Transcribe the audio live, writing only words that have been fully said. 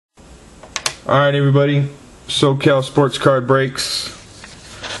Alright everybody, SoCal Sports Card Breaks.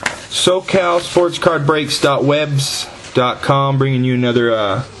 SoCalSportsCardBreaks.webs.com bringing you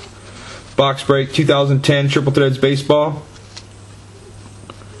another box break 2010 Triple Threads Baseball.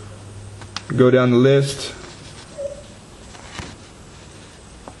 Go down the list.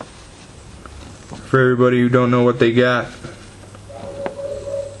 For everybody who don't know what they got,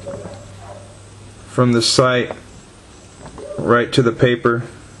 from the site right to the paper,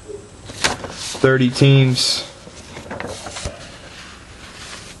 30 teams.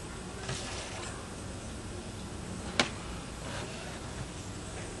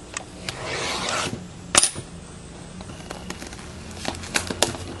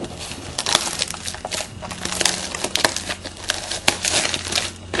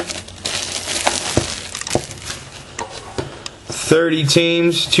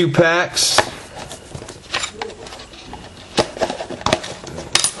 Teams, 2 packs.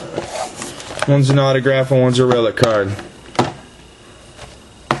 One's an autograph and one's a relic card.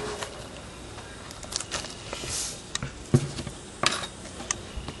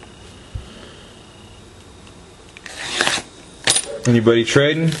 Anybody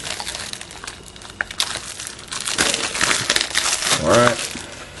trading? Alright.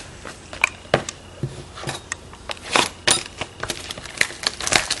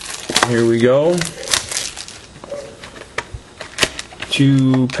 Here we go.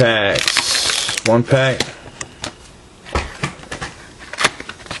 2 packs. 1 pack.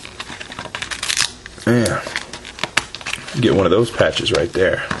 Yeah. Get one of those patches right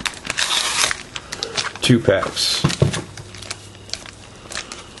there. 2 packs.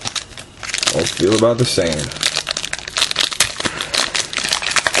 All feel about the same.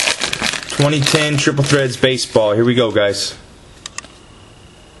 2010 Triple Threads Baseball. Here we go, guys.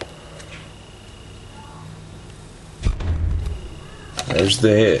 There's the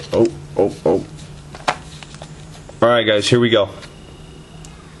hit. Oh. Alright guys, here we go.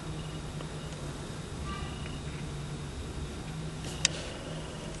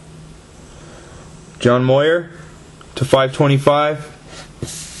 John Moyer to 525.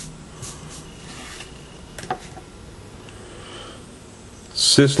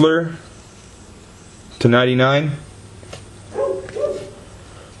 Sisler to 99.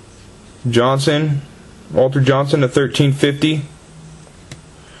 Johnson, Walter Johnson to 1350.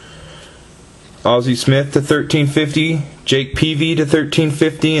 Ozzie Smith to 1350, Jake Peavy to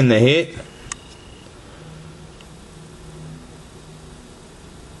 1350 in the hit.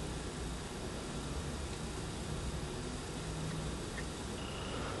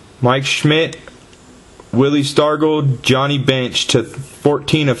 Mike Schmidt, Willie Stargell, Johnny Bench to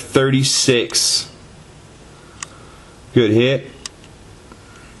 14 of 36. Good hit.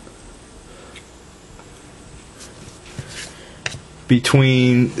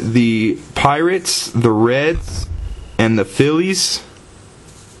 Between the Pirates, the Reds, and the Phillies.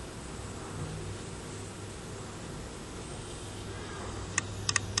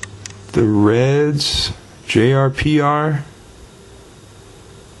 The Reds, JRPR.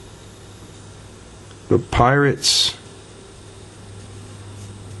 The Pirates,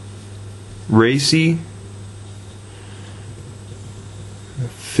 Racy. The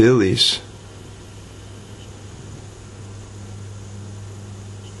Phillies.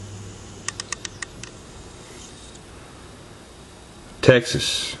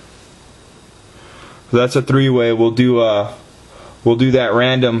 Texas. So that's a 3-way. We'll do that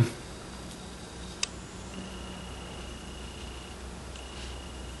random.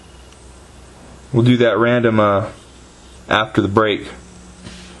 We'll do that random after the break.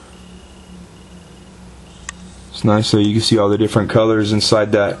 It's nice so you can see all the different colors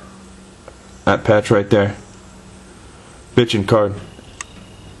inside that patch right there. Pitching card.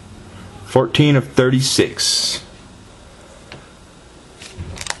 14 of 36.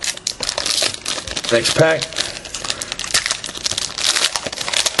 Next pack.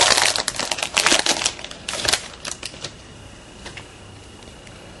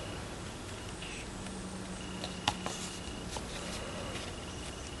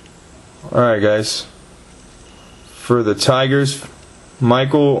 Alright guys. For the Tigers,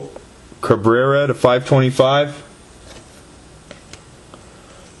 Michael Cabrera to 525.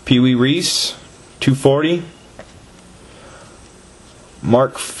 Pee Wee Reese, 240.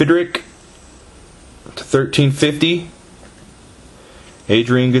 Mark Fidrick to 1350.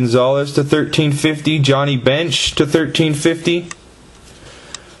 Adrian Gonzalez to 1350. Johnny Bench to 1350.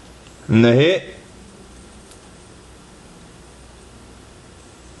 And the hit.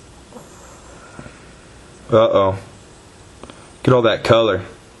 Uh-oh. Look at all that color.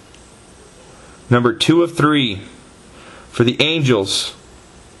 Number 2 of 3 for the Angels.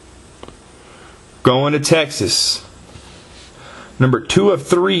 Going to Texas. Number 2 of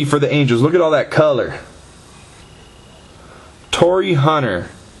 3 for the Angels. Look at all that color. Torii Hunter.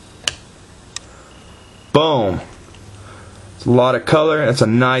 Boom. It's a lot of color. That's a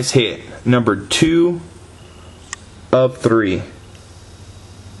nice hit. Number 2 of 3.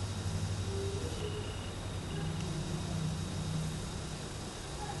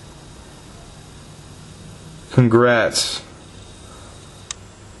 Congrats.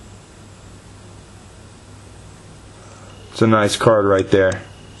 It's a nice card right there.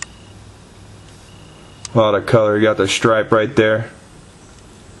 A lot of color. You got the stripe right there.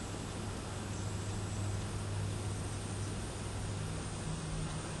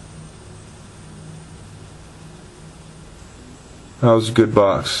 That was a good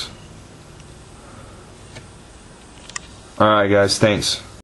box. Alright guys, thanks.